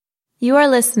You are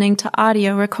listening to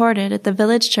audio recorded at the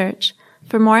Village Church.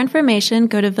 For more information,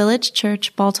 go to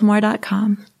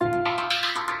villagechurchbaltimore.com.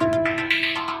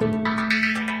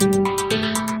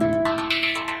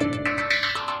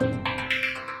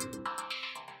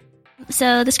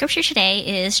 So the scripture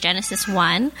today is Genesis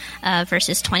 1,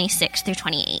 verses 26 through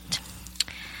 28.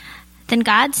 Then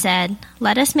God said,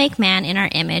 "Let us make man in our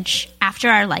image, after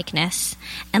our likeness,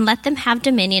 and let them have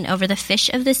dominion over the fish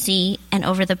of the sea, and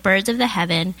over the birds of the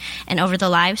heaven, and over the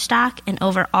livestock, and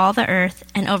over all the earth,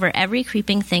 and over every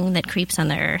creeping thing that creeps on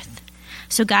the earth."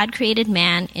 So God created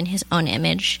man in his own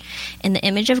image. In the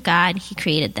image of God he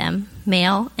created them.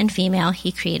 Male and female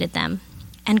he created them.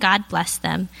 And God blessed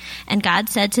them. And God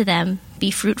said to them, "Be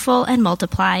fruitful and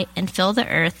multiply, and fill the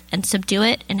earth, and subdue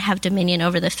it, and have dominion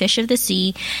over the fish of the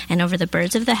sea, and over the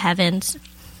birds of the heavens,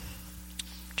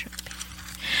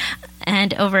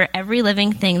 and over every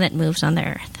living thing that moves on the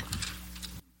earth."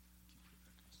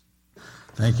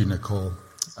 Thank you, Nicole.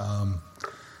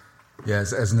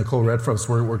 As Nicole read for us,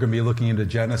 we're going to be looking into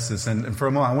Genesis. And for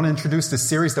a moment, I want to introduce this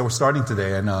series that we're starting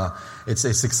today. And it's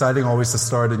exciting always to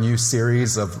start a new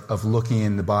series of looking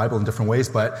in the Bible in different ways.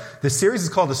 But this series is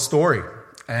called A Story.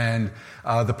 And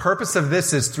the purpose of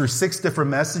this is through 6 different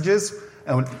messages.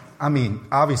 And I mean,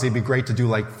 obviously it'd be great to do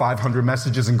like 500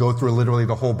 messages and go through literally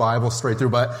the whole Bible straight through.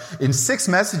 But in 6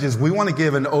 messages, we want to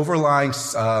give an overlying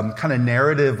kind of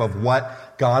narrative of what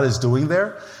God is doing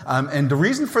there. And the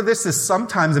reason for this is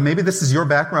sometimes, and maybe this is your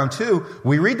background too,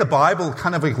 we read the Bible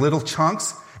kind of like little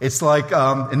chunks. It's like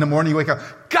in the morning you wake up,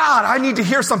 "God, I need to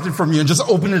hear something from you," and just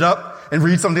open it up and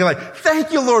read something like,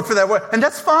 "Thank you, Lord, for that word." And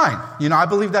that's fine. You know, I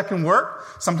believe that can work.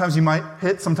 Sometimes you might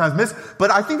hit, sometimes miss.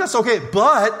 But I think that's okay.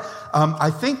 But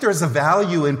I think there's a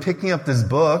value in picking up this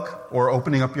book or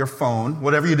opening up your phone,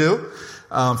 whatever you do,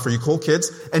 for you cool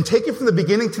kids, and take it from the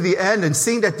beginning to the end and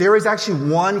seeing that there is actually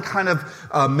one kind of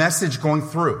message going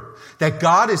through. That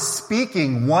God is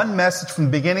speaking one message from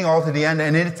the beginning all to the end,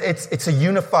 and it's a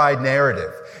unified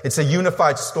narrative. It's a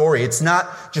unified story. It's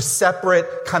not just separate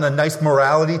kind of nice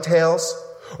morality tales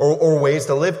or ways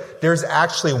to live. There's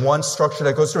actually one structure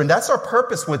that goes through. And that's our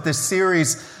purpose with this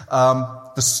series,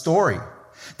 The Story.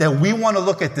 That we want to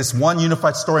look at this one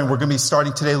unified story, and we're going to be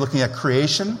starting today looking at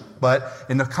creation, but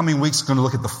in the coming weeks, we're going to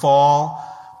look at the fall,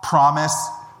 promise,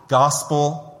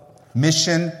 gospel,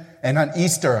 mission, and on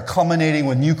Easter, culminating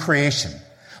with new creation,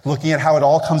 looking at how it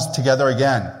all comes together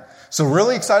again. So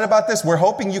really excited about this. We're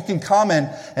hoping you can come and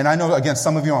I know, again,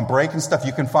 some of you on break and stuff,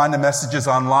 you can find the messages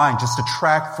online just to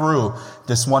track through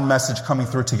this one message coming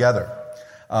through together.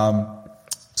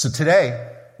 So today,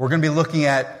 we're going to be looking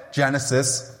at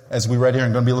Genesis, as we read here,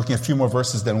 and going to be looking at a few more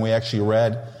verses than we actually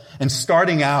read. And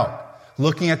starting out,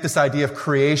 looking at this idea of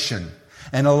creation.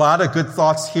 And a lot of good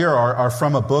thoughts here are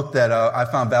from a book that I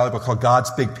found valuable called God's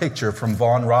Big Picture from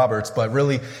Vaughn Roberts, but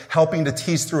really helping to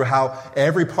tease through how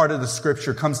every part of the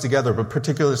scripture comes together, but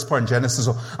particularly this part in Genesis.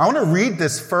 So I want to read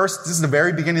this first. This is the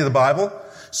very beginning of the Bible.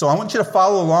 So I want you to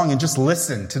follow along and just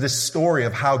listen to this story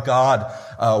of how God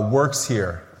works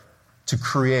here to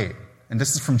create. And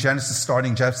this is from Genesis,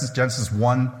 starting Genesis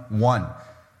 1:1.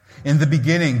 "In the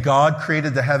beginning, God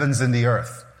created the heavens and the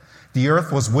earth. The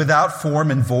earth was without form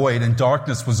and void, and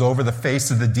darkness was over the face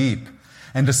of the deep.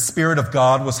 And the Spirit of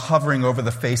God was hovering over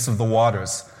the face of the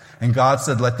waters. And God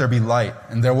said, 'Let there be light.'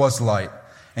 And there was light.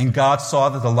 And God saw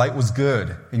that the light was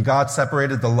good. And God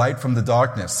separated the light from the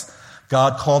darkness.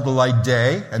 God called the light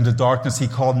day, and the darkness he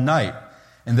called night.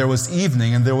 And there was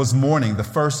evening, and there was morning, the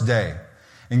first day.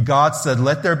 And God said,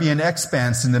 'Let there be an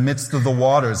expanse in the midst of the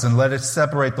waters, and let it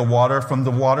separate the water from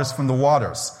the waters from the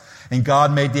waters.' And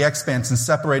God made the expanse and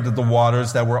separated the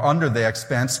waters that were under the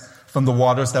expanse from the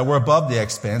waters that were above the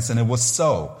expanse, and it was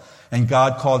so. And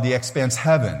God called the expanse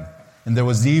heaven. And there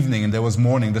was evening, and there was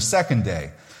morning, the second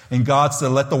day. And God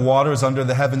said, 'Let the waters under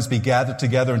the heavens be gathered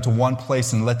together into one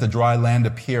place, and let the dry land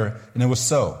appear.' And it was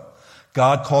so.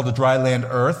 God called the dry land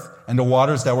earth, and the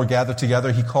waters that were gathered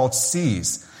together he called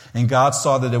seas. And God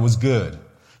saw that it was good.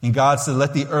 And God said,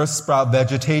 'Let the earth sprout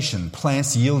vegetation,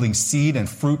 plants yielding seed, and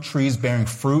fruit trees bearing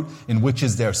fruit, in which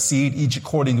is their seed, each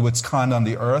according to its kind on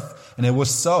the earth.' And it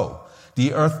was so.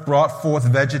 The earth brought forth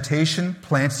vegetation,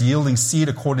 plants yielding seed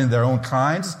according to their own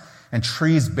kinds, and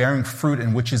trees bearing fruit,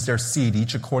 in which is their seed,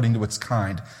 each according to its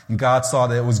kind. And God saw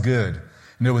that it was good.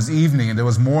 And there was evening, and there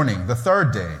was morning, the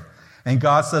third day. And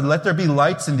God said, 'Let there be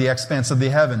lights in the expanse of the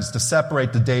heavens to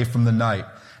separate the day from the night.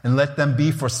 And let them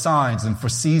be for signs and for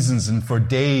seasons and for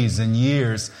days and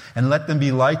years. And let them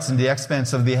be lights in the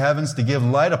expanse of the heavens to give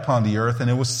light upon the earth.' And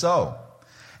it was so.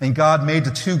 And God made the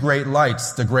 2 great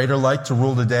lights, the greater light to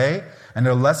rule the day, and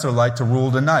their lesser light to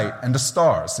rule the night, and the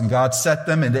stars. And God set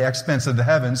them in the expanse of the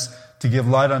heavens to give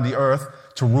light on the earth,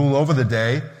 to rule over the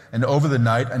day and over the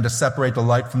night, and to separate the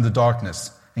light from the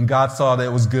darkness. And God saw that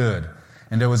it was good.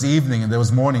 And there was evening and there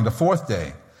was morning, the fourth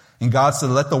day. And God said,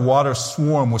 let the waters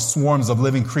swarm with swarms of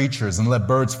living creatures, and let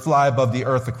birds fly above the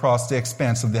earth across the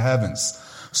expanse of the heavens.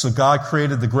 So God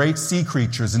created the great sea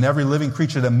creatures and every living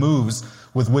creature that moves,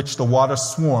 with which the waters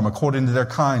swarm according to their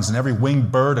kinds, and every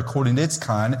winged bird according to its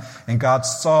kind. And God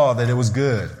saw that it was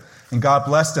good. And God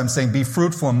blessed them, saying, be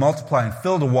fruitful and multiply, and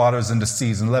fill the waters and the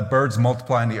seas, and let birds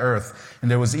multiply in the earth. And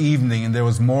there was evening and there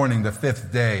was morning, the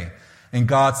fifth day. And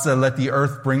God said, let the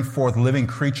earth bring forth living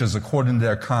creatures according to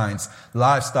their kinds,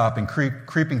 livestock and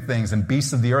creeping things, and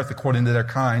beasts of the earth according to their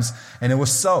kinds. And it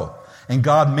was so. And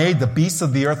God made the beasts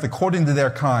of the earth according to their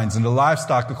kinds, and the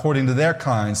livestock according to their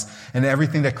kinds, and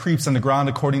everything that creeps on the ground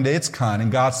according to its kind.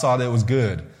 And God saw that it was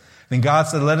good. Then God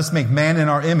said, let us make man in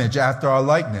our image, after our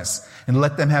likeness, and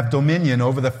let them have dominion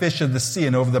over the fish of the sea,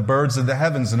 and over the birds of the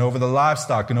heavens, and over the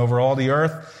livestock, and over all the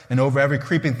earth, and over every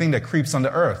creeping thing that creeps on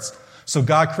the earth. So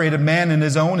God created man in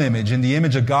his own image. In the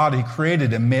image of God he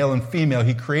created him, male and female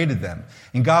he created them.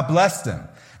 And God blessed them.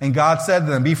 And God said to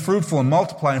them, be fruitful and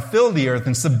multiply, and fill the earth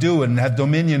and subdue it, and have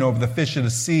dominion over the fish of the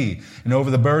sea, and over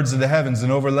the birds of the heavens,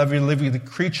 and over every living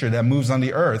creature that moves on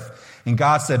the earth. And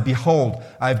God said, behold,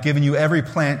 I have given you every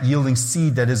plant yielding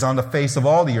seed that is on the face of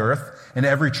all the earth, and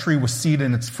every tree with seed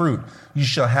in its fruit. You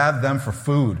shall have them for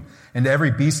food. And to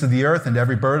every beast of the earth, and to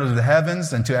every bird of the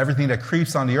heavens, and to everything that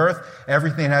creeps on the earth,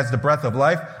 everything that has the breath of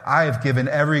life, I have given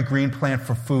every green plant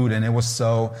for food. And it was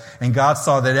so. And God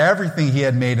saw that everything he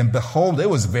had made, and behold, it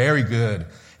was very good.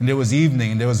 And there was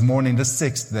evening, and there was morning, the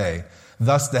sixth day.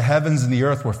 Thus the heavens and the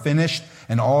earth were finished,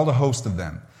 and all the host of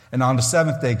them. And on the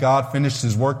seventh day, God finished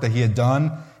his work that he had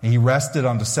done, and he rested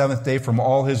on the seventh day from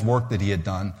all his work that he had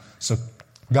done. So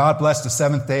God blessed the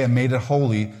seventh day and made it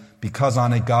holy, because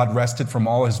on it God rested from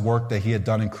all his work that he had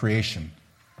done in creation.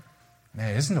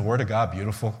 Man, isn't the word of God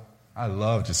beautiful? I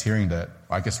love just hearing that.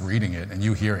 I guess reading it and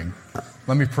you hearing.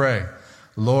 Let me pray.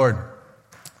 Lord,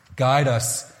 guide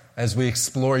us as we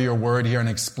explore your word here and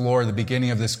explore the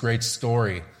beginning of this great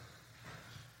story.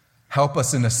 Help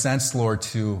us in a sense, Lord,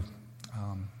 to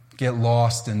get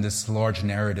lost in this large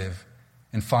narrative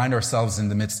and find ourselves in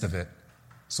the midst of it.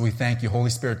 So we thank you. Holy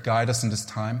Spirit, guide us in this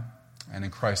time. And in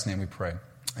Christ's name we pray.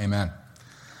 Amen.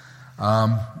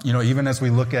 Even as we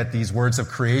look at these words of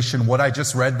creation, what I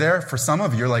just read there, for some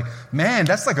of you, you're like, man,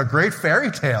 that's like a great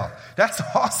fairy tale. That's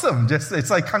awesome. It's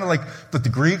like kind of like what the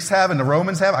Greeks have and the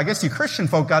Romans have. I guess you Christian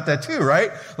folk got that too,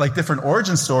 right? Like different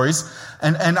origin stories.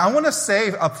 And I want to say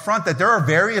up front that there are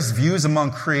various views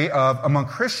among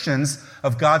Christians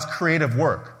of God's creative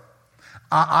work.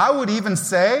 I would even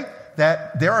say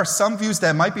that there are some views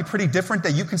that might be pretty different,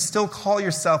 that you can still call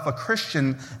yourself a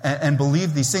Christian and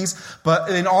believe these things. But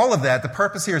in all of that, the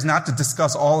purpose here is not to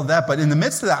discuss all of that. But in the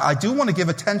midst of that, I do want to give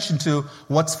attention to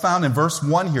what's found in verse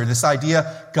 1 here, this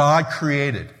idea, God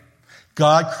created.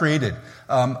 God created.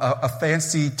 A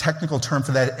fancy technical term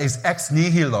for that is ex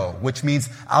nihilo, which means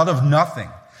out of nothing.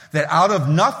 That out of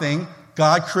nothing,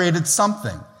 God created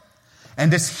something.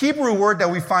 And this Hebrew word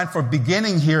that we find for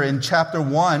beginning here in chapter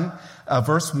 1,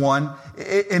 verse 1,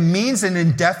 it means an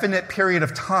indefinite period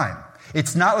of time.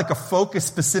 It's not like a focus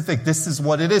specific, this is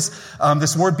what it is.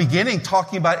 This word beginning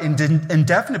talking about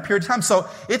indefinite period of time. So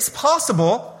it's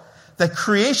possible that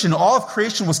creation, all of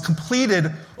creation was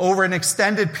completed over an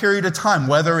extended period of time,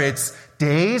 whether it's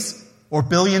days or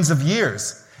billions of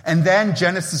years. And then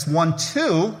Genesis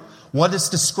 1:2, what it's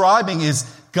describing is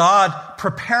God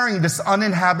preparing this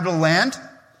uninhabitable land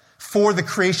for the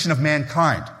creation of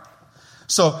mankind.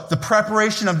 So the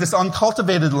preparation of this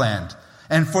uncultivated land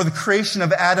and for the creation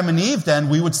of Adam and Eve, then,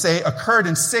 we would say occurred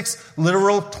in 6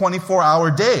 literal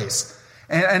 24-hour days.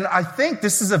 And I think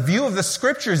this is a view of the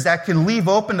scriptures that can leave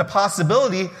open the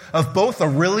possibility of both a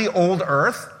really old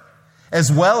earth as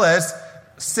well as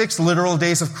 6 literal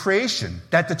days of creation,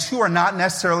 that the two are not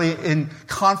necessarily in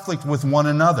conflict with one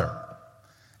another.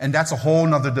 And that's a whole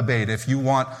nother debate. If you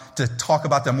want to talk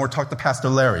about that more, talk to Pastor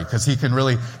Larry, because he can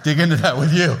really dig into that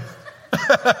with you.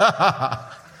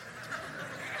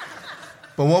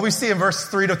 But what we see in verses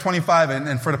 3 to 25,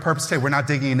 and for the purpose today, we're not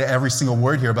digging into every single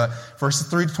word here, but verses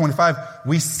 3 to 25,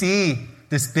 we see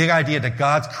this big idea that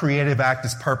God's creative act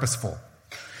is purposeful.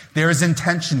 There is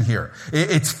intention here.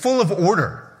 It's full of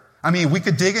order. I mean, we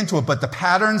could dig into it, but the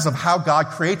patterns of how God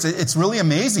creates it, it's really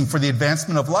amazing for the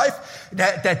advancement of life,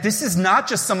 that this is not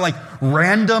just some like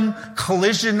random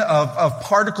collision of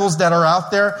particles that are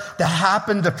out there that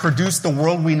happen to produce the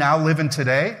world we now live in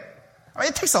today. I mean,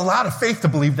 it takes a lot of faith to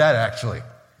believe that, actually.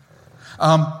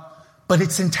 But but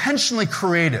it's intentionally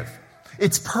creative.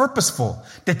 It's purposeful,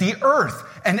 that the earth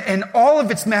and all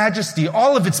of its majesty,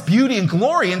 all of its beauty and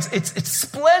glory, and it's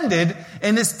splendid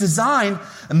in its design.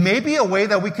 And maybe a way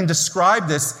that we can describe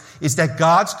this is that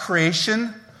God's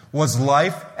creation was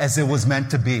life as it was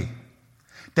meant to be.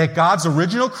 That God's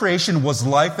original creation was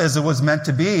life as it was meant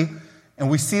to be. And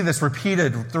we see this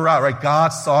repeated throughout, right? God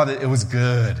saw that it was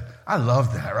good. I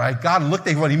love that, right? God looked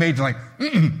at what he made and like,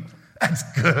 that's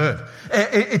good.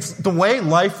 It's the way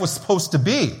life was supposed to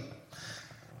be.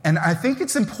 And I think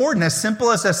it's important, as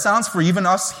simple as that sounds for even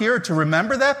us here, to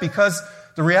remember that, because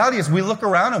the reality is we look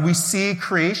around and we see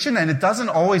creation and it doesn't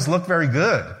always look very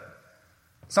good.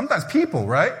 Sometimes people,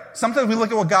 right? Sometimes we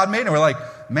look at what God made and we're like,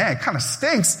 man, it kind of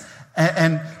stinks.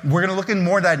 And we're going to look in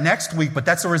more of that next week, but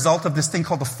that's a result of this thing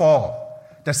called the fall.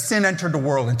 That sin entered the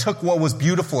world and took what was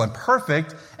beautiful and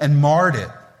perfect and marred it.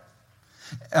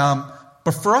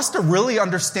 But for us to really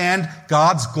understand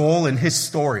God's goal in his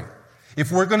story,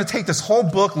 if we're going to take this whole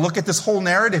book, look at this whole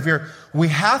narrative here, we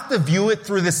have to view it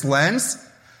through this lens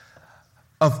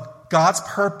of God's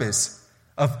purpose,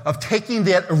 of taking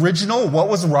that original, what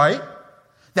was right,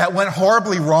 that went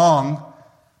horribly wrong,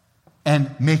 and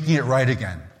making it right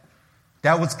again.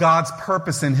 That was God's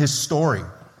purpose in his story.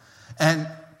 And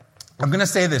I'm going to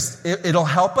say this, it'll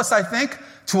help us, I think,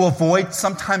 to avoid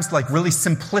sometimes like really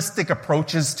simplistic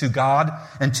approaches to God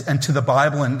and to the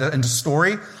Bible and the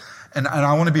story. And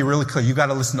I want to be really clear. You got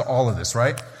to listen to all of this,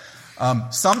 right?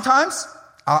 Sometimes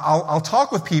I'll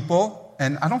talk with people,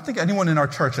 and I don't think anyone in our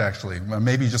church actually,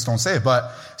 maybe you just don't say it,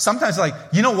 but sometimes like,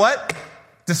 you know what?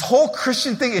 This whole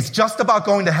Christian thing is just about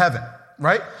going to heaven,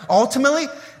 right? Ultimately,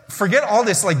 forget all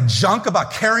this like junk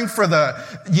about caring for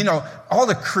all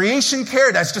the creation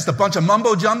care. That's just a bunch of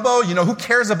mumbo jumbo. Who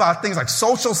cares about things like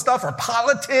social stuff or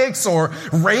politics or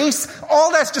race?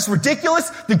 All that's just ridiculous.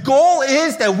 The goal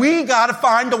is that we got to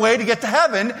find a way to get to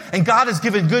heaven, and God has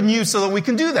given good news so that we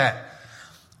can do that.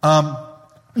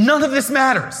 None of this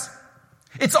matters.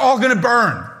 It's all going to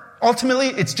burn. Ultimately,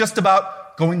 it's just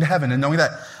about going to heaven and knowing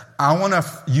that.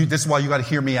 This is why you got to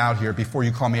hear me out here before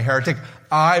you call me a heretic.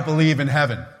 I believe in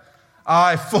heaven.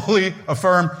 I fully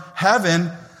affirm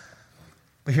heaven.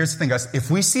 But here's the thing, guys.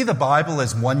 If we see the Bible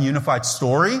as one unified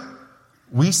story,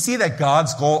 we see that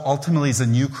God's goal ultimately is a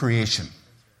new creation.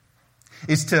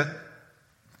 Is to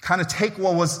kind of take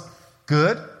what was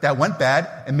good, that went bad,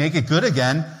 and make it good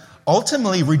again,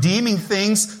 ultimately redeeming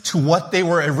things to what they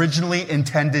were originally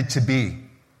intended to be,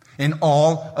 in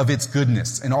all of its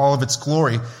goodness, in all of its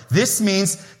glory. This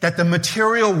means that the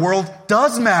material world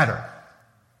does matter,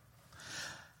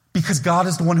 because God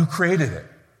is the one who created it.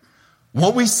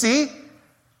 What we see,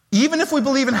 even if we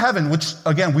believe in heaven, which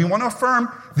again, we want to affirm,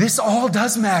 this all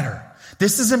does matter.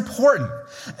 This is important.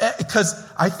 Because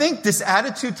I think this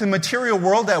attitude to the material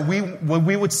world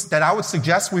that I would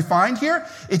suggest we find here,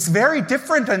 it's very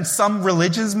different than some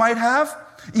religions might have,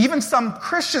 even some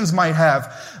Christians might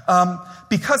have.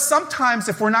 Because sometimes,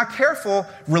 if we're not careful,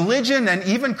 religion and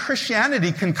even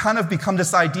Christianity can kind of become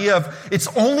this idea of it's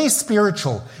only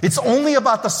spiritual. It's only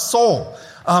about the soul.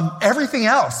 Everything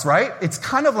else, right? It's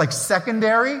kind of like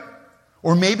secondary,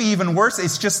 or maybe even worse,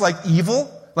 it's just like evil.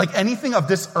 Like anything of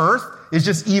this earth is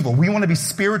just evil. We want to be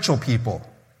spiritual people.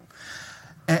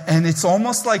 And it's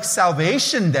almost like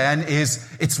salvation then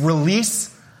it's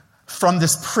release from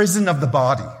this prison of the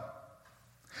body.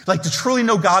 Like to truly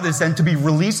know God is then to be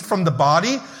released from the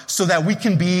body so that we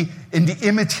can be in the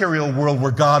immaterial world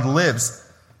where God lives.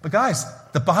 But guys,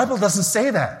 the Bible doesn't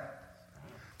say that.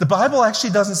 The Bible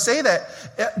actually doesn't say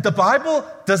that. The Bible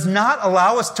does not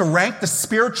allow us to rank the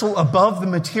spiritual above the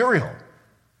material.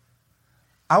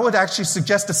 I would actually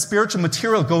suggest the spiritual and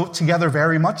material go together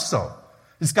very much so.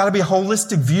 It's got to be a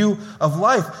holistic view of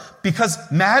life, because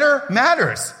matter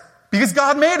matters, because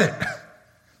God made it.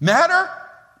 Matter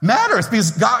matters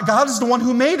because God is the one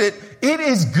who made it. It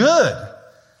is good.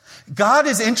 God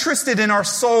is interested in our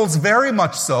souls very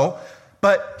much so,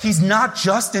 but he's not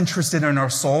just interested in our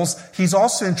souls. He's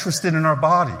also interested in our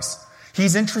bodies.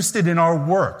 He's interested in our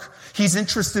work. He's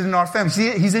interested in our families.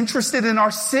 He's interested in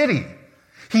our city.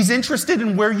 He's interested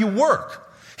in where you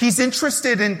work. He's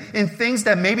interested in things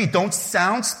that maybe don't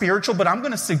sound spiritual, but I'm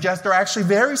going to suggest they're actually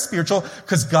very spiritual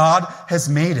because God has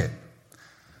made it.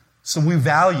 So we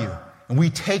value and we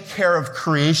take care of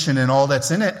creation and all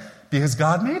that's in it because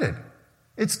God made it.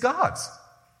 It's God's.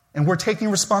 And we're taking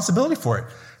responsibility for it.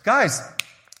 Guys,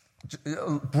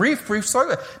 brief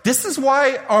story. This is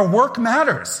why our work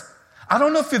matters. I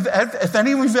don't know if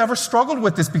any of you have ever struggled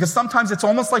with this, because sometimes it's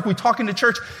almost like we talk in the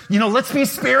church, let's be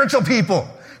spiritual people.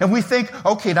 And we think,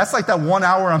 okay, that's like that 1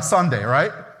 hour on Sunday,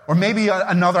 right? or maybe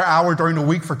another hour during the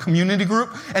week for community group,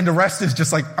 and the rest is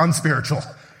just like unspiritual.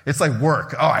 It's like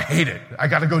work. Oh, I hate it. I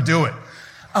got to go do it.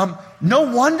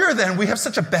 No wonder then we have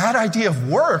such a bad idea of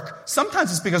work.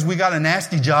 Sometimes it's because we got a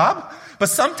nasty job, but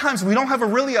sometimes we don't have a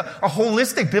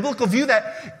holistic biblical view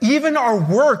that even our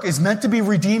work is meant to be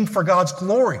redeemed for God's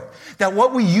glory. That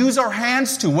what we use our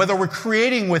hands to, whether we're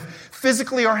creating with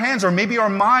physically our hands, or maybe our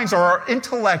minds, or our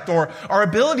intellect, or our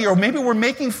ability, or maybe we're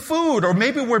making food, or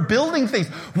maybe we're building things.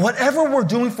 Whatever we're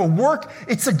doing for work,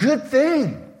 it's a good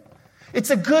thing.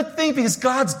 It's a good thing because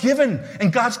God's given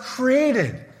and God's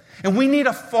created. And we need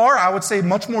I would say,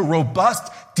 much more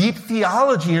robust, deep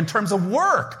theology in terms of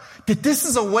work. That this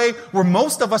is a way where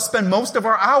most of us spend most of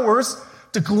our hours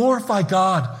to glorify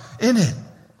God in it.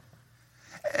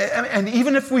 And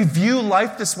even if we view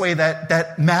life this way,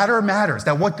 that matter matters,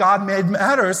 that what God made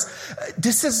matters,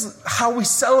 this is how we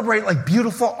celebrate like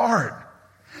beautiful art.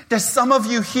 There's some of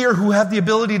you here who have the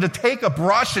ability to take a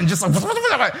brush and just like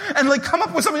come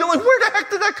up with something. You're like, where the heck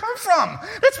did that come from?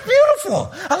 That's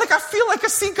beautiful. I feel like I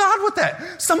see God with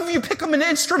that. Some of you pick up an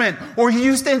instrument, or you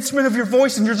use the instrument of your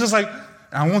voice, and you're just like,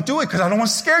 I won't do it because I don't want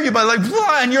to scare you, but like,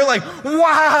 blah, and you're like,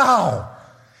 wow.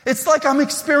 It's like I'm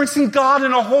experiencing God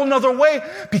in a whole nother way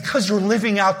because you're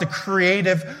living out the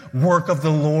creative work of the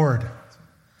Lord.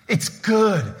 It's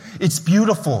good. It's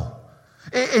beautiful.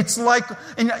 It's like,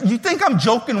 and you think I'm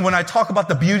joking when I talk about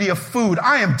the beauty of food.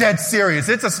 I am dead serious.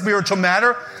 It's a spiritual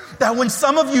matter. That when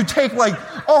some of you take like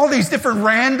all these different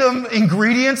random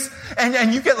ingredients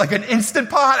and you get like an Instant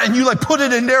Pot and you like put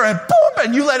it in there and boom,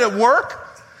 and you let it work.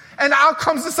 And out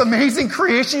comes this amazing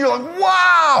creation. You're like,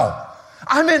 wow,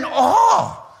 I'm in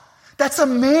awe. That's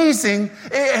amazing.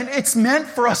 And it's meant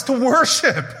for us to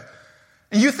worship.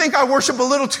 And you think I worship a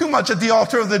little too much at the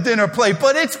altar of the dinner plate,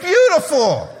 but it's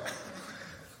beautiful.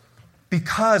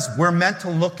 Because we're meant to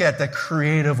look at the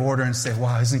creative order and say,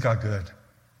 wow, isn't God good?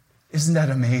 Isn't that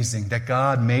amazing that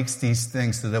God makes these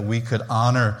things so that we could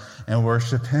honor and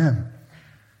worship Him?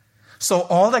 So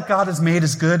all that God has made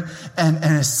is good, and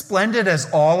as splendid as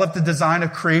all of the design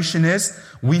of creation is,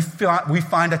 we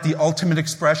find that the ultimate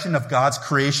expression of God's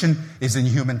creation is in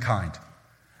humankind.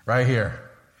 Right here.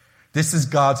 This is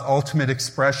God's ultimate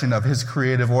expression of His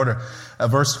creative order.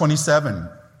 Verse 27.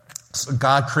 So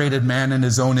God created man in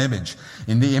His own image.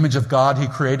 In the image of God, He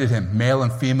created him. Male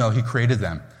and female, He created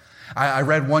them. I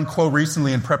read one quote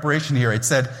recently in preparation here. It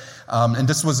said, and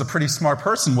this was a pretty smart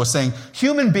person, was saying,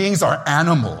 human beings are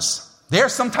animals. They are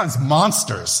sometimes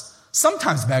monsters,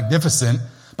 sometimes magnificent,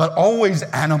 but always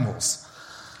animals.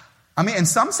 I mean, in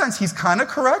some sense, he's kind of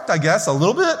correct, I guess, a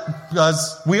little bit,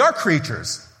 because we are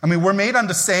creatures. I mean, we're made on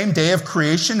the same day of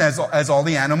creation as all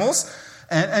the animals.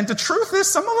 And the truth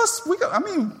is, some of us,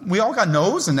 we all got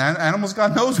nose, and animals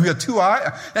got nose. We got 2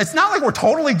 eyes. It's not like we're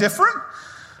totally different.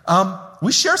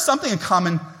 We share something in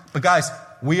common, but guys,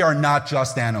 we are not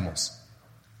just animals.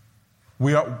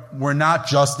 We're not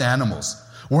just animals.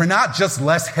 We're not just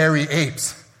less hairy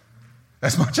apes.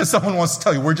 As much as someone wants to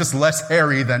tell you we're just less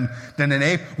hairy than an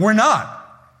ape, we're not.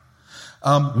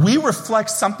 We reflect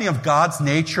something of God's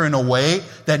nature in a way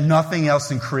that nothing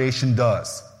else in creation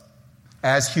does.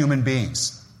 As human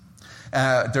beings.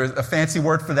 There's a fancy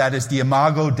word for that is the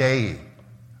imago Dei,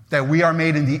 that we are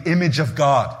made in the image of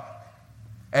God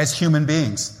as human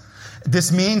beings.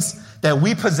 This means that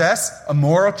we possess a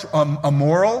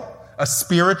moral, a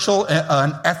spiritual,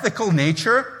 an ethical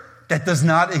nature that does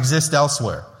not exist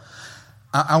elsewhere.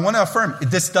 I want to affirm,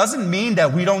 this doesn't mean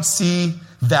that we don't see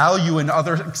value in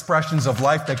other expressions of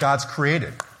life that God's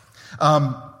created.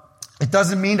 It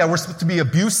doesn't mean that we're supposed to be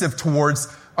abusive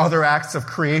towards other acts of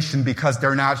creation because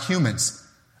they're not humans.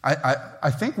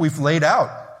 I think we've laid out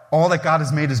all that God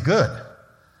has made is good.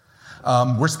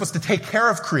 We're supposed to take care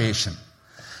of creation.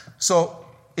 So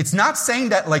it's not saying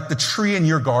that like the tree in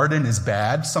your garden is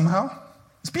bad somehow.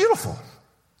 It's beautiful.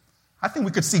 I think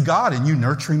we could see God in you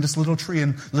nurturing this little tree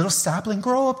and little sapling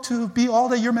grow up to be all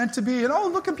that you're meant to be. And oh,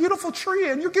 look, a beautiful tree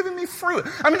and you're giving me fruit.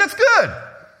 I mean, that's good.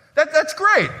 That's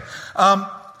great.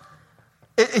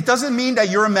 It doesn't mean that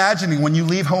you're imagining when you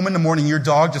leave home in the morning, your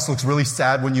dog just looks really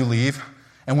sad when you leave.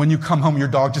 And when you come home, your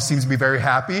dog just seems to be very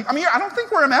happy. I mean, I don't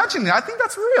think we're imagining it. I think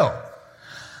that's real.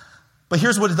 But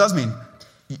here's what it does mean.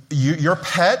 Your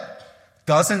pet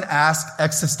doesn't ask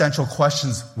existential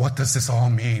questions. What does this all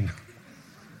mean?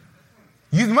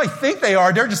 You might think they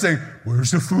are. They're just saying,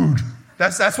 where's the food?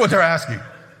 That's what they're asking.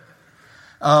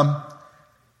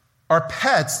 Our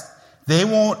pets, they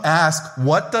won't ask,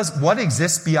 what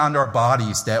exists beyond our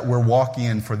bodies that we're walking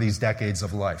in for these decades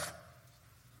of life?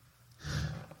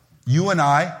 You and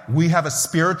I, we have a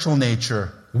spiritual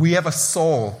nature. We have a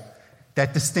soul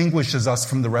that distinguishes us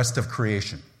from the rest of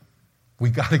creation. We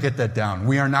got to get that down.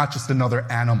 We are not just another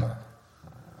animal.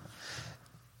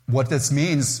 What this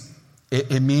means,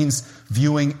 it means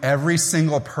viewing every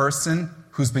single person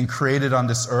who's been created on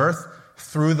this earth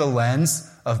through the lens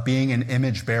of being an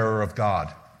image bearer of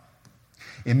God.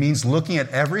 It means looking at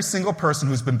every single person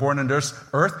who's been born on this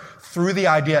earth through the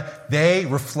idea they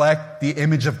reflect the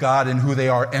image of God in who they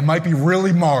are. It might be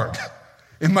really marred.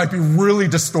 It might be really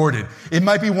distorted. It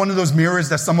might be one of those mirrors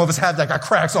that some of us have that got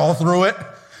cracks all through it,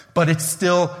 but it's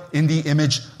still in the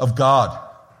image of God.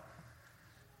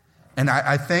 And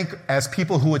I think as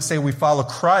people who would say we follow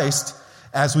Christ,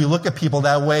 as we look at people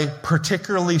that way,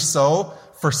 particularly so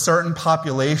for certain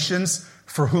populations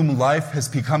for whom life has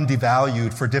become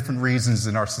devalued for different reasons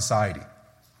in our society.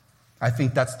 I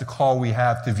think that's the call we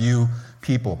have to view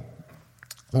people.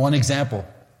 One example,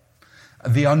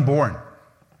 the unborn.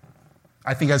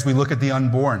 I think as we look at the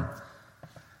unborn,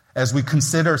 as we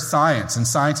consider science, and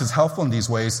science is helpful in these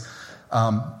ways,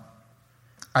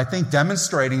 I think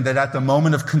demonstrating that at the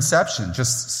moment of conception,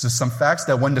 just some facts,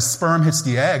 that when the sperm hits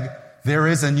the egg, there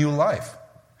is a new life.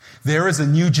 There is a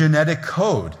new genetic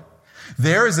code.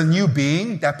 There is a new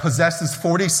being that possesses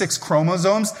 46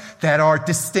 chromosomes that are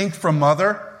distinct from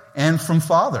mother and from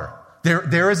father.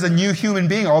 There is a new human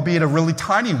being, albeit a really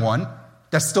tiny one,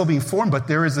 that's still being formed, but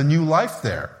there is a new life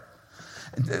there.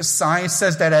 Science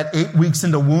says that at 8 weeks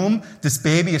in the womb, this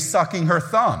baby is sucking her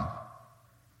thumb.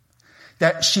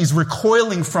 That she's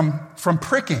recoiling from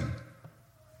pricking.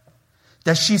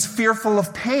 That she's fearful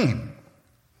of pain.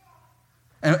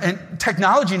 And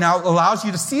technology now allows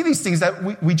you to see these things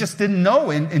that we just didn't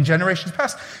know in generations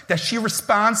past. That she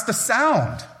responds to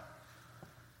sound.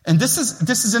 And this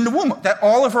is in the womb. That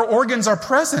all of her organs are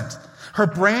present. Her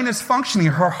brain is functioning.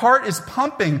 Her heart is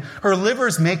pumping. Her liver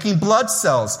is making blood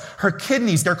cells. Her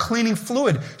kidneys, they're cleaning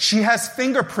fluid. She has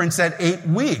fingerprints at 8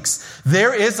 weeks.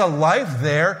 There is a life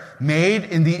there made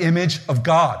in the image of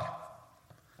God.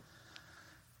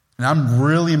 And I'm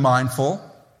really mindful,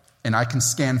 and I can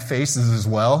scan faces as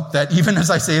well, that even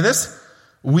as I say this,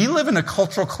 we live in a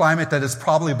cultural climate that is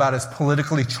probably about as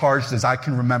politically charged as I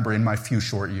can remember in my few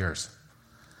short years.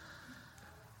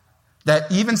 That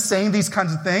even saying these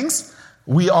kinds of things,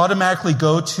 we automatically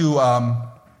go to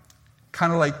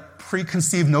kind of like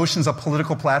preconceived notions of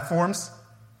political platforms.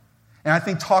 And I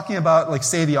think talking about, like,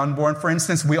 say, the unborn, for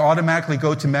instance, we automatically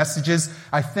go to messages,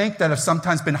 I think, that have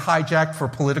sometimes been hijacked for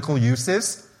political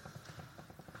uses.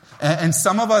 And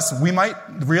some of us, we might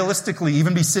realistically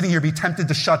even be sitting here, be tempted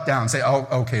to shut down, say, oh,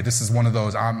 okay, this is one of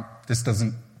those. I'm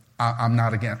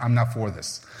not for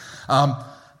this.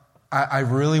 I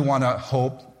really want to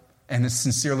hope and is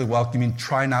sincerely welcoming,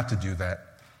 try not to do that.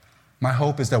 My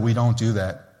hope is that we don't do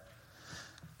that.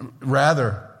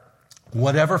 Rather,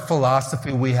 whatever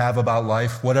philosophy we have about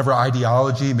life, whatever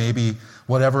ideology, maybe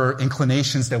whatever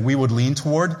inclinations that we would lean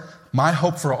toward, my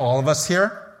hope for all of us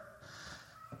here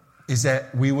is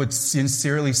that we would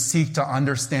sincerely seek to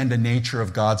understand the nature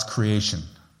of God's creation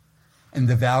and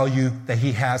the value that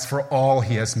He has for all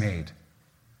He has made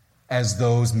as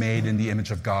those made in the image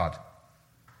of God.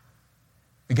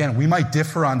 Again, we might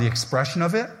differ on the expression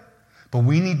of it, but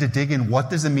we need to dig in. What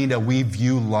does it mean that we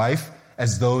view life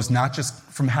as those not just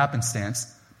from happenstance,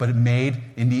 but made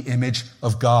in the image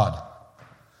of God?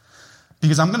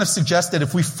 Because I'm going to suggest that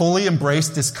if we fully embrace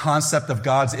this concept of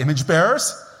God's image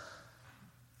bearers,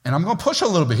 and I'm going to push a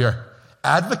little bit here,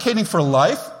 advocating for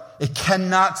life, it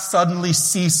cannot suddenly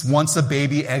cease once a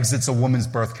baby exits a woman's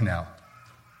birth canal.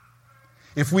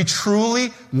 If we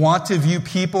truly want to view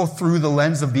people through the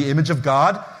lens of the image of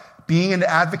God, being an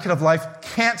advocate of life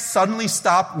can't suddenly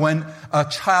stop when a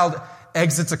child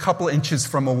exits a couple inches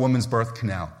from a woman's birth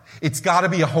canal. It's got to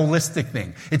be a holistic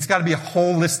thing. It's got to be a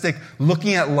holistic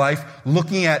looking at life,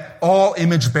 looking at all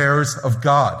image bearers of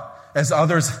God. As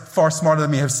others far smarter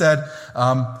than me have said,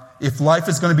 if life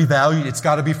is going to be valued, it's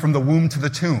got to be from the womb to the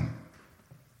tomb.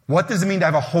 What does it mean to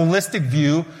have a holistic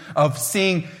view of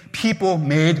seeing people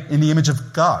made in the image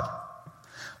of God?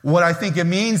 What I think it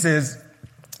means is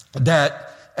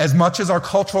that as much as our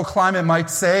cultural climate might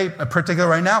say,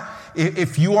 particularly right now,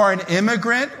 if you are an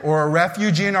immigrant or a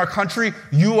refugee in our country,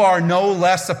 you are no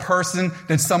less a person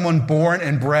than someone born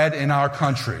and bred in our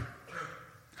country.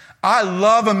 I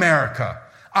love America.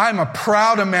 I'm a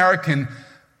proud American.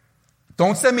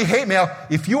 Don't send me hate mail.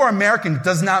 If you are American, it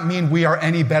does not mean we are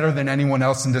any better than anyone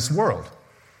else in this world.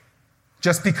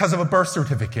 Just because of a birth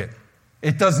certificate.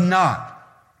 It does not.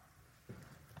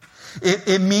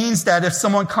 It means that if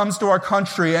someone comes to our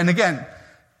country, and again,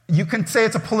 you can say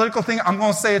it's a political thing, I'm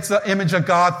going to say it's an image of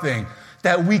God thing,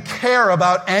 that we care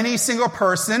about any single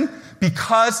person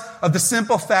because of the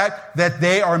simple fact that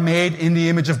they are made in the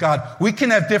image of God. We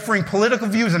can have differing political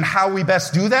views on how we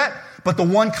best do that, but the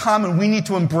one common we need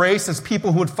to embrace as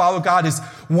people who would follow God is,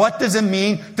 what does it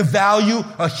mean to value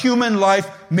a human life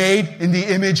made in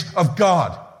the image of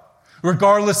God?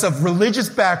 Regardless of religious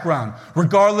background,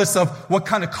 regardless of what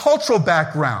kind of cultural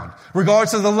background,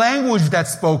 regardless of the language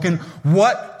that's spoken,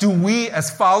 what do we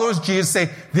as followers of Jesus say,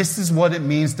 this is what it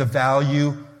means to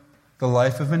value the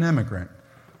life of an immigrant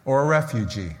or a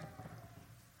refugee?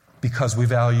 Because we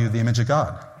value the image of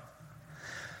God.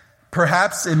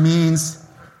 Perhaps it means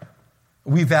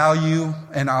we value,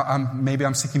 and maybe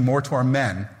I'm speaking more to our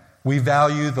men, we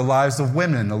value the lives of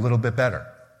women a little bit better.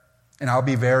 And I'll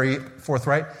be very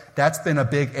forthright. That's been a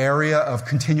big area of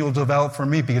continual development for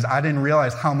me because I didn't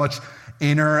realize how much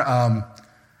inner, I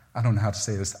don't know how to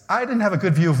say this. I didn't have a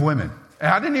good view of women.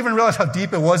 And I didn't even realize how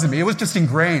deep it was in me. It was just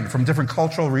ingrained from different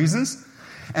cultural reasons.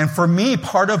 And for me,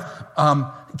 part of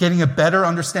getting a better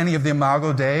understanding of the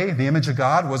Imago Dei, the image of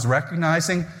God, was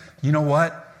recognizing, you know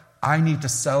what? I need to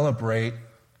celebrate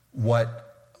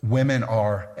what women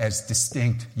are as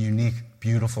distinct, unique,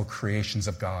 beautiful creations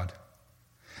of God,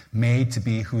 made to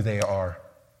be who they are.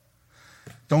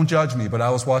 Don't judge me, but I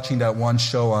was watching that one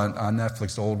show on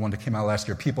Netflix, the old one that came out last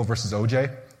year, People vs. O.J.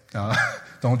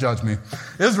 Don't judge me.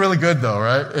 It was really good, though,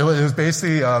 right? It was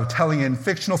basically telling in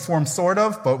fictional form, sort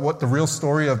of, but what the real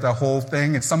story of the whole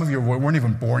thing, and some of you weren't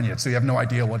even born yet, so you have no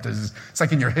idea what this is. It's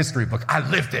like in your history book. I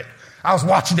lived it. I was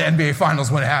watching the NBA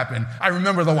Finals when it happened. I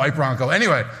remember the white Bronco.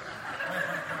 Anyway,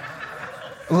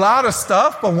 a lot of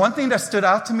stuff, but one thing that stood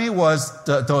out to me was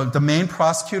the main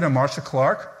prosecutor, Marcia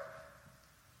Clark.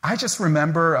 I just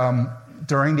remember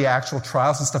during the actual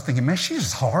trials and stuff thinking, man, she's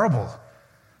just horrible.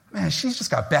 Man, she's just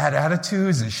got bad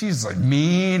attitudes and she's like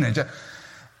mean.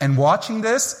 And watching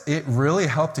this, it really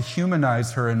helped to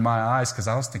humanize her in my eyes because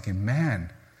I was thinking,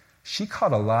 man, she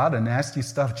caught a lot of nasty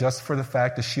stuff just for the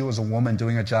fact that she was a woman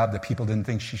doing a job that people didn't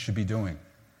think she should be doing.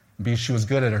 Because she was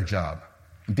good at her job.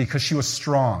 Because she was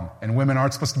strong, and women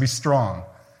aren't supposed to be strong.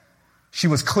 She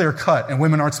was clear-cut, and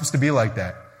women aren't supposed to be like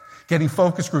that. Getting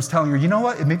focus groups telling her, you know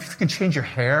what, maybe if you can change your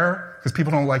hair, because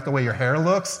people don't like the way your hair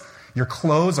looks, your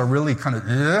clothes are really kind of,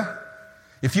 ugh.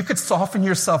 If you could soften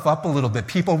yourself up a little bit,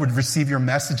 people would receive your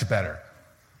message better.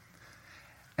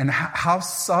 And how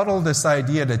subtle this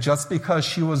idea that just because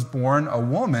she was born a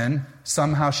woman,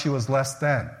 somehow she was less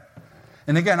than.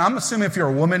 And again, I'm assuming if you're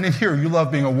a woman in here, you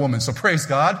love being a woman, so praise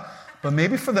God. But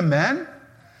maybe for the men,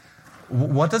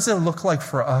 what does it look like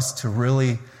for us to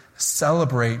really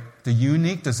celebrate the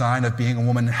unique design of being a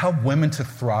woman and help women to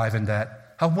thrive in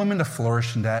that, help women to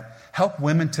flourish in that, help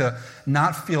women to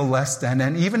not feel less than?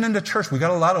 And even in the church, we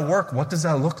got a lot of work. What does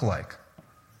that look like?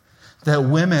 That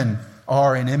women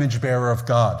are an image bearer of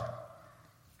God.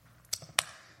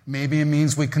 Maybe it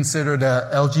means we consider the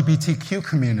LGBTQ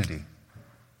community.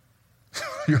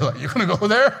 You're like, you're going to go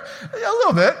there? Yeah, a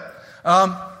little bit.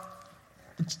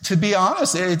 To be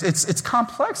honest, it's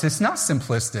complex. It's not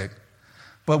simplistic.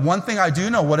 But one thing I do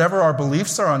know, whatever our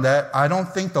beliefs are on that, I don't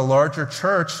think the larger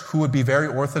church, who would be very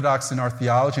orthodox in our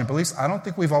theology and beliefs, I don't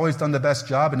think we've always done the best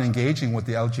job in engaging with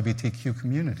the LGBTQ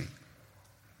community.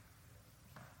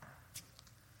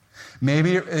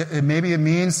 Maybe it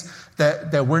means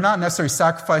that we're not necessarily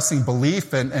sacrificing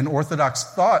belief and orthodox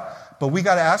thought, but we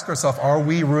got to ask ourselves, are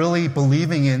we really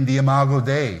believing in the Imago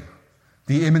Dei,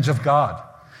 the image of God?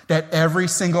 That every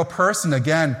single person,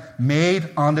 again, made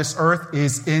on this earth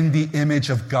is in the image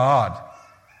of God.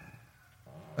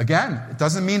 Again, it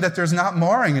doesn't mean that there's not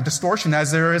marring and distortion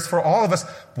as there is for all of us,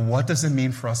 but what does it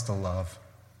mean for us to love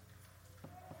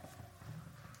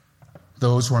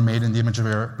those who are made in the image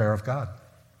bearer of God?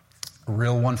 A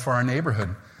real one for our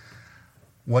neighborhood.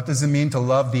 What does it mean to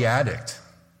love the addict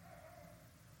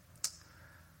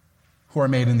who are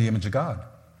made in the image of God?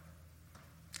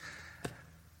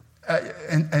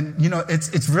 And you know,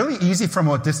 it's really easy from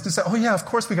a distance to say, oh yeah, of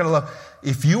course we got to love.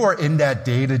 If you are in that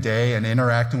day-to-day and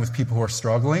interacting with people who are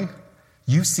struggling,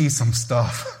 you see some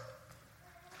stuff.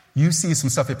 You see some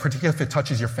stuff, particularly if it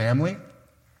touches your family.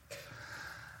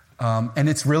 And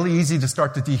it's really easy to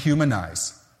start to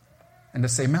dehumanize and to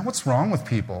say, man, what's wrong with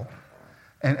people?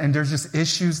 And there's just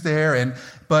issues there.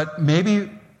 But maybe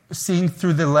seeing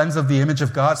through the lens of the image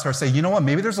of God, start to say, you know what,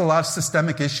 maybe there's a lot of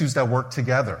systemic issues that work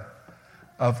together.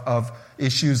 Of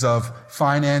issues of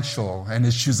financial and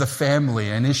issues of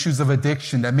family and issues of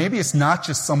addiction, that maybe it's not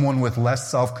just someone with less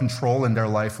self-control in their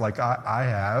life like I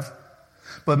have,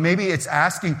 but maybe it's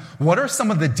asking, what are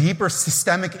some of the deeper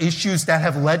systemic issues that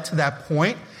have led to that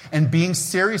point, and being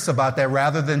serious about that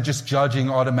rather than just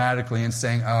judging automatically and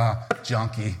saying,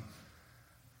 junkie,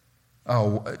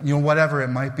 whatever it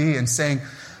might be, and saying,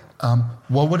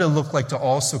 what would it look like to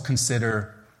also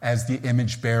consider as the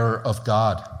image bearer of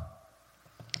God?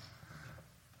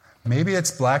 Maybe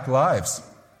it's Black lives.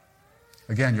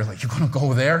 Again, you're like, you're going to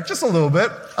go there? Just a little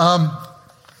bit.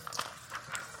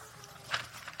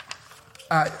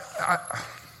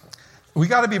 We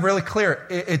got to be really clear.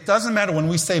 It doesn't matter when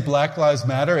we say Black Lives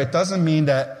Matter. It doesn't mean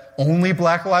that only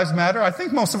Black Lives Matter. I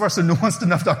think most of us are nuanced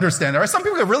enough to understand that. Right? Some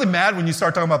people get really mad when you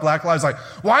start talking about Black lives, like,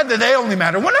 why do they only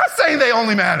matter? We're not saying they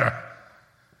only matter.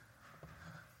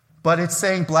 But it's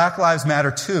saying Black lives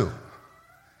matter too.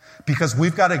 Because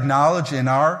we've got to acknowledge in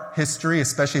our history,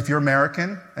 especially if you're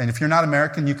American, and if you're not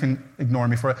American, you can ignore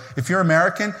me for it. If you're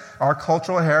American, our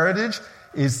cultural heritage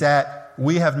is that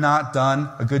we have not done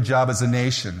a good job as a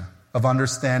nation of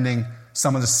understanding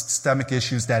some of the systemic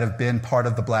issues that have been part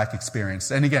of the Black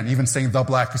experience. And again, even saying the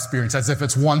Black experience as if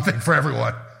it's one thing for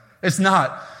everyone. It's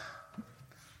not.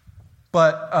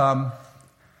 But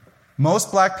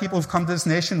most Black people who've come to this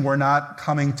nation were not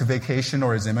coming to vacation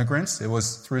or as immigrants. It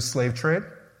was through slave trade.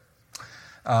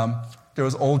 There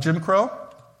was old Jim Crow,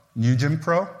 new Jim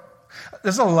Crow.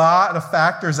 There's a lot of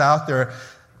factors out there.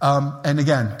 And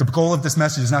again, the goal of this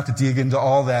message is not to dig into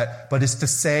all that, but it's to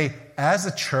say, as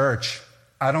a church,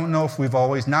 I don't know if we've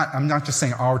always, I'm not just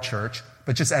saying our church,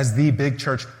 but just as the big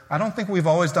church, I don't think we've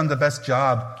always done the best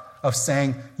job of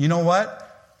saying, you know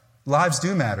what? Lives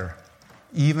do matter,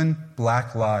 even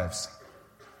Black lives.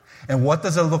 And what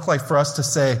does it look like for us to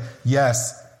say,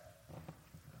 yes,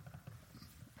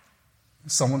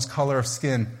 someone's color of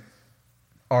skin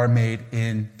are made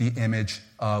in the image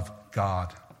of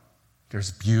God.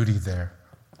 There's beauty there.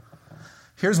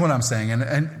 Here's what I'm saying,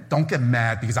 and don't get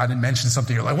mad because I didn't mention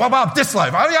something. You're like, what about this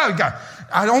life? I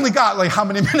only got like how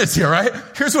many minutes here, right?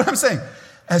 Here's what I'm saying.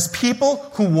 As people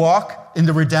who walk in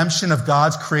the redemption of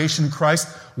God's creation in Christ,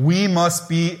 we must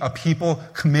be a people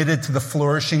committed to the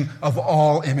flourishing of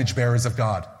all image bearers of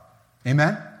God.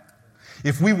 Amen?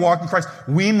 If we walk in Christ,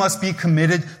 we must be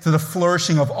committed to the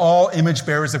flourishing of all image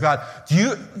bearers of God.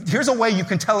 Here's a way you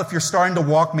can tell if you're starting to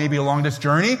walk maybe along this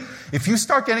journey. If you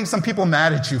start getting some people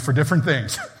mad at you for different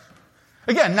things.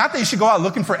 Again, not that you should go out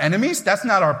looking for enemies. That's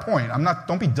not our point.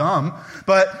 Don't be dumb.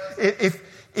 But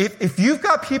if you've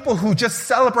got people who just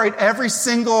celebrate every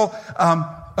single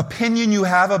opinion you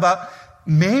have about,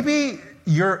 maybe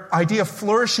your idea of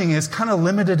flourishing is kind of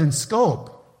limited in scope.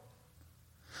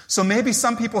 So maybe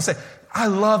some people say, I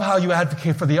love how you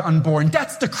advocate for the unborn.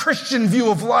 That's the Christian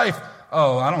view of life.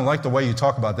 Oh, I don't like the way you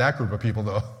talk about that group of people,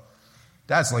 though.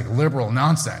 That's like liberal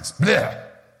nonsense. Blech.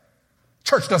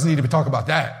 Church doesn't need to talk about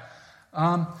that.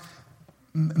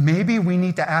 Maybe we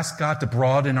need to ask God to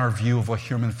broaden our view of what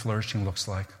human flourishing looks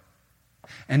like.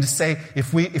 And to say,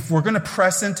 if we're going to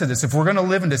press into this, if we're going to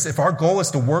live in this, if our goal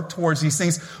is to work towards these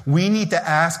things, we need to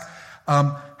ask,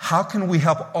 how can we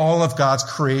help all of God's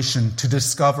creation to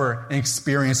discover and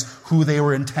experience who they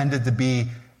were intended to be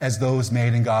as those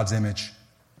made in God's image?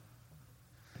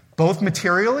 Both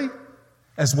materially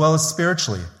as well as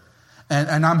spiritually.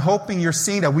 And I'm hoping you're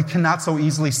seeing that we cannot so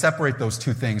easily separate those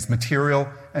two things, material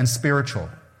and spiritual.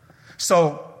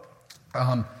 So,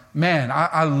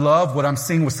 I love what I'm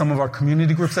seeing with some of our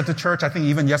community groups at the church. I think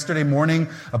even yesterday morning,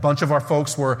 a bunch of our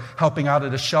folks were helping out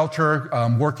at a shelter,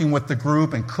 working with the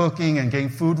group and cooking and getting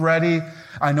food ready.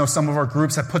 I know some of our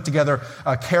groups have put together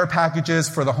care packages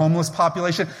for the homeless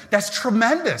population. That's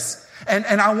tremendous.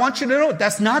 And I want you to know,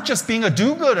 that's not just being a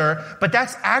do-gooder, but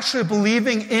that's actually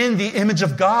believing in the image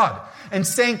of God. And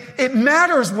saying, it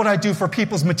matters what I do for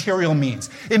people's material means.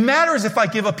 It matters if I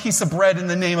give a piece of bread in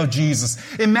the name of Jesus.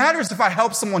 It matters if I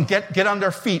help someone get on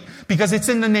their feet because it's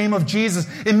in the name of Jesus.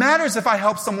 It matters if I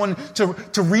help someone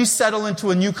to resettle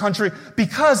into a new country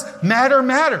because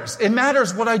matters. It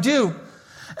matters what I do.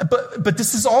 But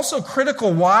this is also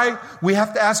critical why we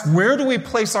have to ask, where do we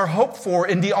place our hope for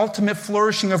in the ultimate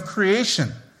flourishing of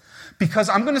creation? Because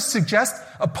I'm going to suggest,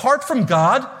 apart from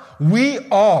God, we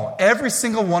all, every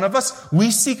single one of us, we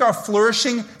seek our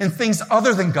flourishing in things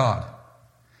other than God.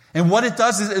 And what it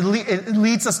does is it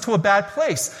leads us to a bad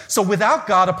place. So without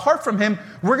God, apart from Him,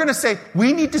 we're going to say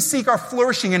we need to seek our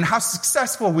flourishing in how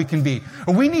successful we can be.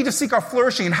 Or we need to seek our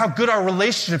flourishing in how good our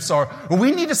relationships are. Or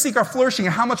we need to seek our flourishing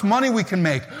in how much money we can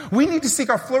make. We need to seek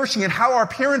our flourishing in how our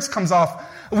appearance comes off.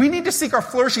 We need to seek our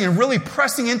flourishing in really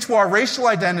pressing into our racial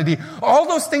identity. All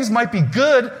those things might be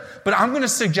good, but I'm going to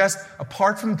suggest,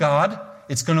 apart from God,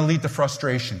 it's going to lead to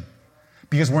frustration.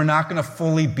 Because we're not going to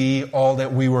fully be all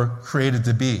that we were created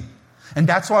to be. And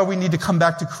that's why we need to come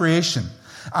back to creation.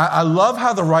 I love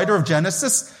how the writer of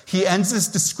Genesis, he ends his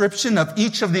description of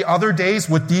each of the other days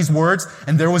with these words,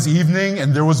 and there was evening,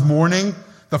 and there was morning,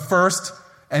 the first,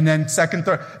 and then second,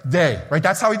 third day, right?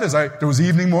 That's how he does, right? There was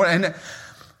evening, morning, and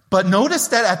But notice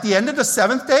that at the end of the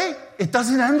seventh day, it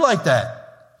doesn't end like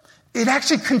that. It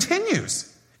actually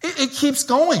continues. It keeps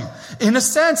going. In a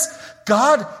sense,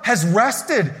 God has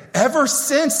rested ever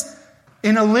since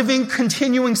in a living,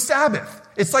 continuing Sabbath.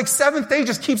 It's like seventh day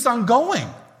just keeps on going.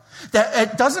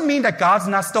 That it doesn't mean that God's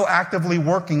not still actively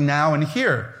working now and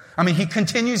here. I mean, he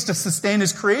continues to sustain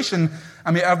his creation.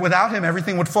 I mean, without him,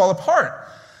 everything would fall apart.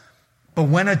 But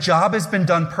when a job has been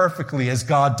done perfectly, as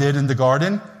God did in the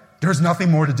garden, there's nothing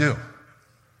more to do.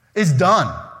 It's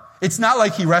done. It's not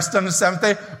like he rested on the seventh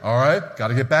day. All right, got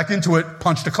to get back into it.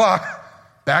 Punch the clock.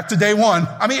 Back to day one.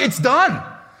 I mean, it's done.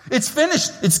 It's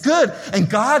finished. It's good. And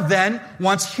God then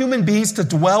wants human beings to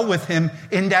dwell with him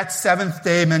in that seventh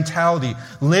day mentality,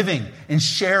 living and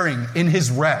sharing in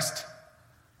his rest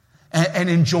and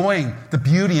enjoying the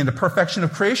beauty and the perfection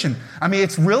of creation. I mean,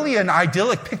 it's really an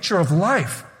idyllic picture of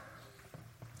life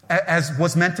as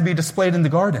was meant to be displayed in the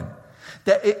garden.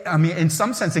 In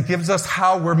some sense, it gives us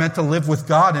how we're meant to live with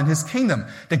God and his kingdom.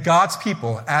 That God's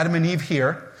people, Adam and Eve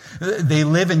here, they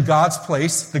live in God's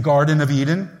place, the Garden of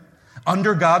Eden,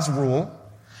 under God's rule,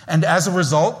 and as a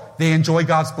result, they enjoy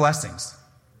God's blessings.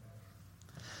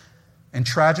 And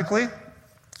tragically,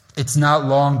 it's not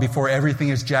long before everything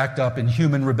is jacked up in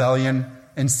human rebellion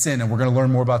and sin, and we're going to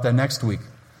learn more about that next week.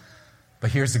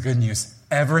 But here's the good news.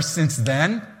 Ever since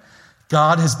then,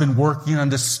 God has been working on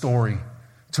this story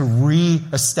to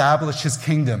re-establish his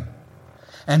kingdom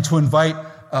and to invite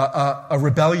a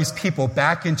rebellious people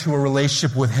back into a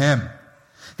relationship with him.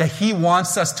 That he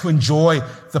wants us to enjoy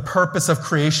the purpose of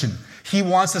creation. He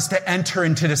wants us to enter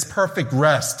into this perfect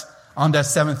rest on that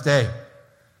seventh day.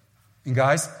 And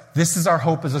guys, this is our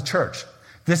hope as a church.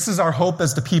 This is our hope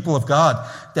as the people of God,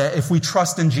 that if we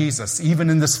trust in Jesus, even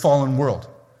in this fallen world.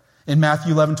 In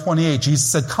Matthew 11:28, Jesus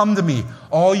said, "Come to me,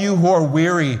 all you who are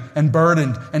weary and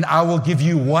burdened, and I will give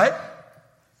you" what?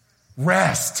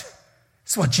 Rest.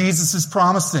 It's what Jesus is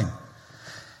promising.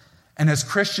 And as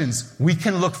Christians, we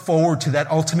can look forward to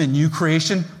that ultimate new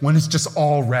creation when it's just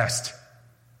all rest.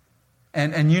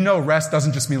 And you know rest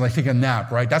doesn't just mean like taking a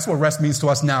nap, right? That's what rest means to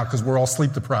us now because we're all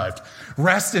sleep deprived.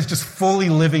 Rest is just fully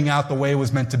living out the way it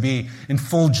was meant to be in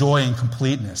full joy and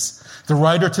completeness. The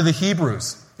writer to the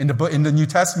Hebrews in the New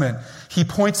Testament, he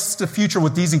points to the future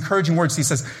with these encouraging words. He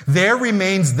says, "There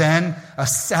remains then a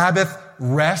Sabbath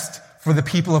rest for the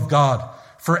people of God.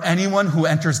 For anyone who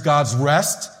enters God's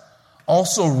rest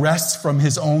also rests from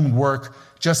his own work,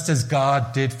 just as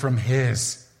God did from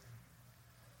his."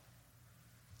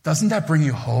 Doesn't that bring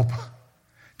you hope?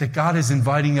 That God is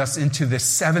inviting us into this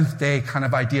seventh day kind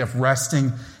of idea of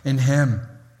resting in him.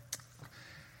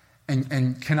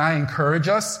 And can I encourage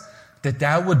us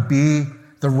that would be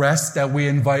the rest that we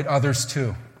invite others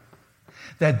to?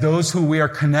 That those who we are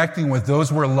connecting with,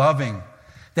 those we're loving,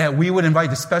 that we would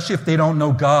invite, especially if they don't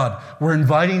know God, we're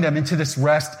inviting them into this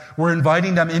rest. We're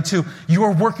inviting them into, you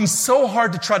are working so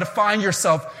hard to try to find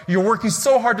yourself. You're working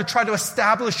so hard to try to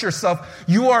establish yourself.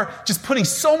 You are just putting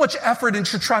so much effort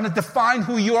into trying to define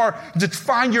who you are, to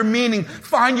find your meaning,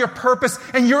 find your purpose,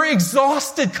 and you're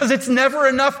exhausted because it's never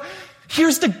enough.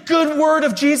 Here's the good word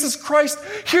of Jesus Christ.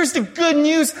 Here's the good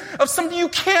news of something you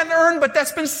can't earn, but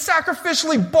that's been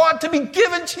sacrificially bought to be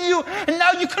given to you. And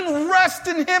now you can rest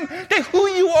in him, that who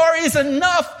you are is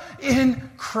enough in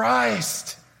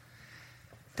Christ.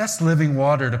 That's living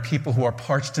water to people who are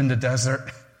parched in the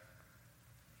desert.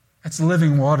 That's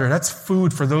living water. That's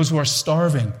food for those who are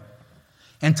starving.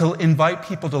 And to invite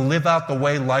people to live out the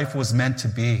way life was meant to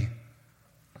be.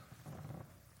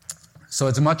 So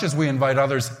as much as we invite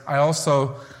others, I want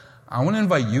to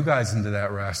invite you guys into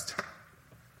that rest.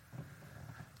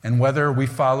 And whether we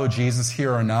follow Jesus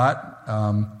here or not,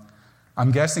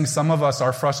 I'm guessing some of us,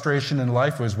 our frustration in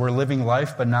life was we're living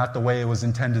life but not the way it was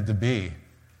intended to be.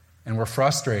 And we're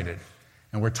frustrated.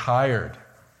 And we're tired.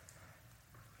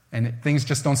 And things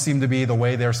just don't seem to be the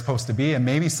way they're supposed to be. And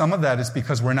maybe some of that is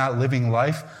because we're not living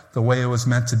life the way it was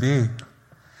meant to be.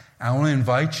 I want to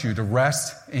invite you to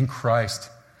rest in Christ.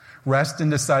 Rest in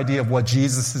this idea of what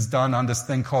Jesus has done on this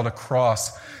thing called a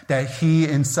cross. That he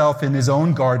himself in his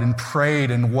own garden prayed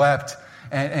and wept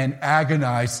and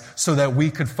agonized so that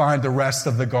we could find the rest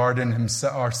of the garden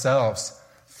ourselves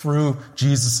through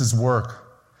Jesus' work.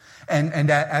 And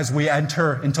that as we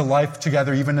enter into life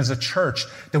together, even as a church,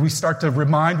 that we start to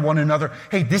remind one another,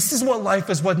 hey, this is what life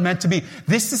is meant to be.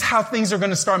 This is how things are going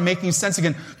to start making sense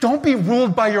again. Don't be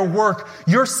ruled by your work.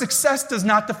 Your success does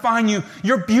not define you.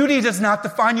 Your beauty does not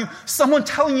define you. Someone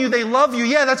telling you they love you,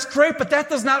 yeah, that's great, but that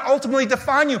does not ultimately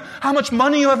define you. How much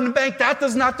money you have in the bank, that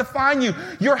does not define you.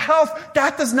 Your health,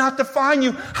 that does not define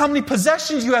you. How many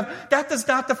possessions you have, that does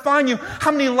not define you.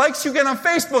 How many likes you get on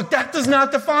Facebook, that does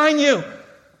not define you.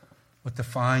 What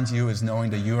defines you is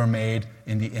knowing that you are made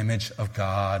in the image of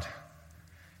God.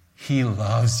 He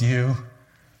loves you,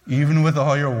 even with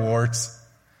all your warts.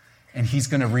 And He's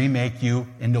going to remake you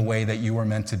in the way that you were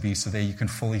meant to be so that you can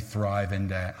fully thrive in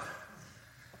that.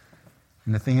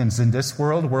 And the thing is, in this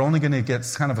world, we're only going to get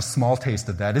kind of a small taste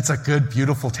of that. It's a good,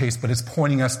 beautiful taste, but it's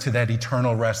pointing us to that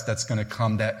eternal rest that's going to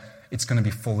come, that it's going to be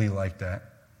fully like that.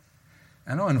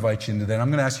 And I'll invite you into that. I'm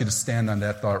going to ask you to stand on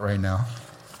that thought right now.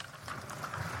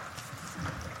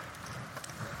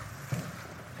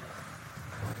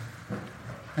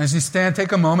 As you stand,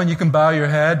 take a moment. You can bow your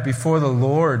head before the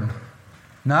Lord.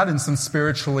 Not in some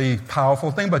spiritually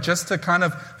powerful thing, but just to kind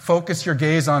of focus your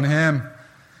gaze on Him.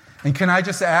 And can I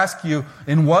just ask you,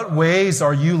 in what ways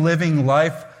are you living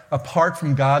life apart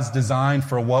from God's design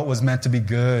for what was meant to be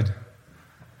good?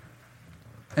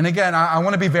 And again, I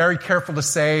want to be very careful to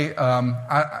say,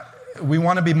 we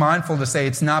want to be mindful to say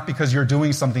it's not because you're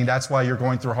doing something, that's why you're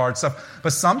going through hard stuff.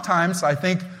 But sometimes, I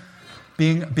think,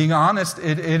 being honest,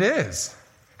 it is.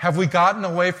 Have we gotten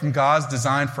away from God's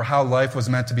design for how life was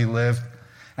meant to be lived?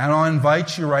 And I'll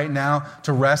invite you right now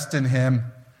to rest in Him.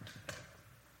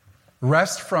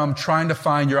 Rest from trying to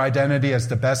find your identity as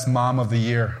the best mom of the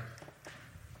year.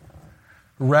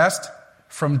 Rest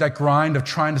from that grind of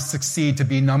trying to succeed to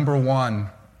be number one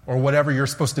or whatever you're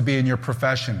supposed to be in your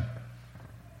profession.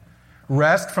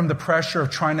 Rest from the pressure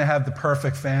of trying to have the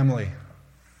perfect family.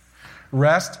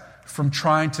 Rest from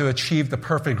trying to achieve the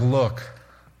perfect look.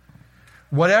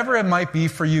 Whatever it might be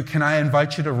for you, can I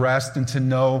invite you to rest and to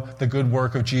know the good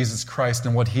work of Jesus Christ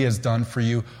and what He has done for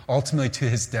you, ultimately to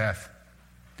His death.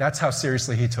 That's how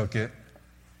seriously He took it.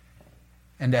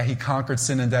 And that He conquered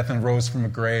sin and death and rose from a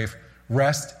grave.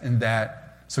 Rest in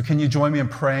that. So can you join me in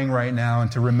praying right now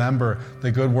and to remember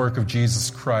the good work of Jesus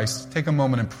Christ? Take a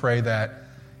moment and pray that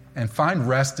and find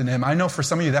rest in Him. I know for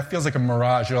some of you that feels like a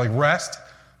mirage. You're like, rest?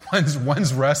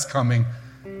 When's rest coming?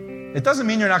 It doesn't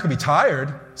mean you're not going to be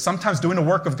tired. Sometimes doing the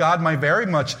work of God might very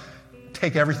much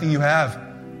take everything you have.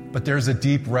 But there's a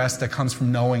deep rest that comes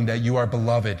from knowing that you are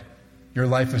beloved. Your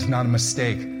life is not a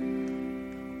mistake.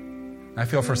 I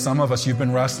feel for some of us, you've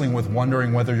been wrestling with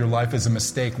wondering whether your life is a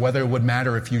mistake, whether it would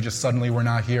matter if you just suddenly were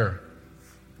not here.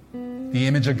 The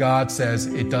image of God says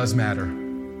it does matter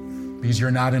because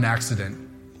you're not an accident.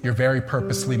 You're very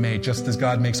purposely made, just as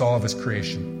God makes all of His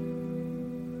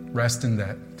creation. Rest in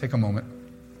that. Take a moment.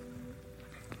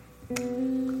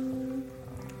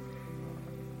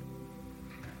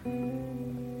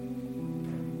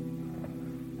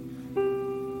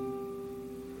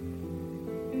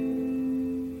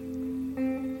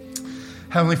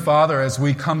 Heavenly Father, as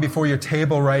we come before your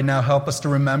table right now, help us to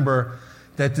remember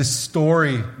that this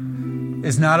story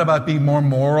is not about being more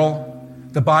moral.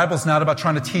 The Bible's not about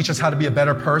trying to teach us how to be a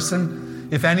better person.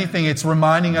 If anything, it's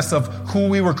reminding us of who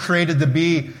we were created to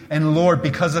be. And Lord,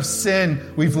 because of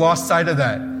sin, we've lost sight of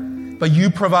that. But you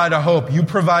provide a hope. You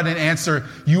provide an answer.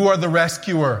 You are the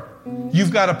rescuer.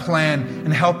 You've got a plan,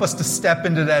 and help us to step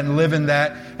into that and live in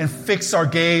that and fix our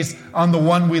gaze on the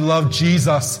one we love,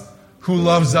 Jesus, who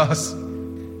loves us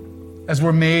as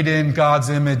we're made in God's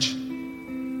image.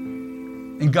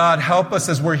 And God, help us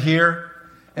as we're here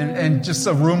and just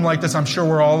a room like this. I'm sure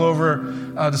we're all over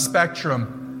the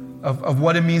spectrum of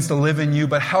what it means to live in you.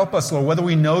 But help us, Lord, whether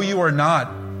we know you or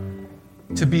not,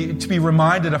 to be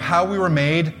reminded of how we were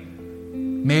made,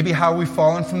 maybe how we've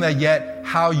fallen from that, yet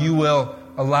how you will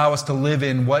allow us to live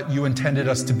in what you intended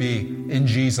us to be in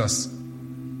Jesus.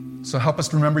 So help us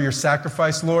to remember your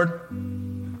sacrifice, Lord,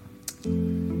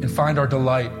 and find our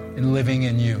delight in living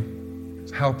in you.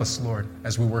 So help us, Lord,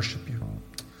 as we worship you.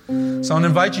 So I'll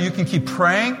invite you. You can keep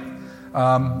praying.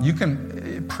 You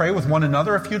can pray with one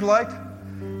another if you'd like.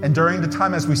 And during the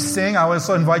time as we sing, I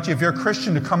also invite you, if you're a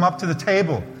Christian, to come up to the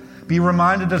table. Be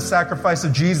reminded of the sacrifice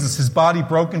of Jesus, His body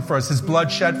broken for us, His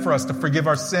blood shed for us to forgive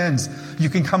our sins. You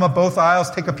can come up both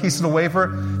aisles, take a piece of the wafer,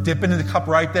 dip into the cup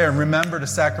right there, and remember the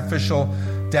sacrificial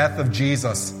death of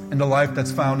Jesus and the life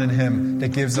that's found in Him that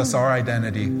gives us our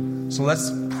identity. So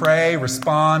let's pray,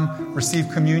 respond, receive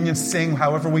communion, sing,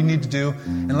 however we need to do.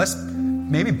 And let's,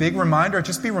 maybe big reminder,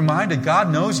 just be reminded God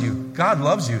knows you. God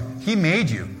loves you. He made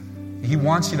you. He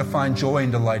wants you to find joy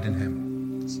and delight in Him.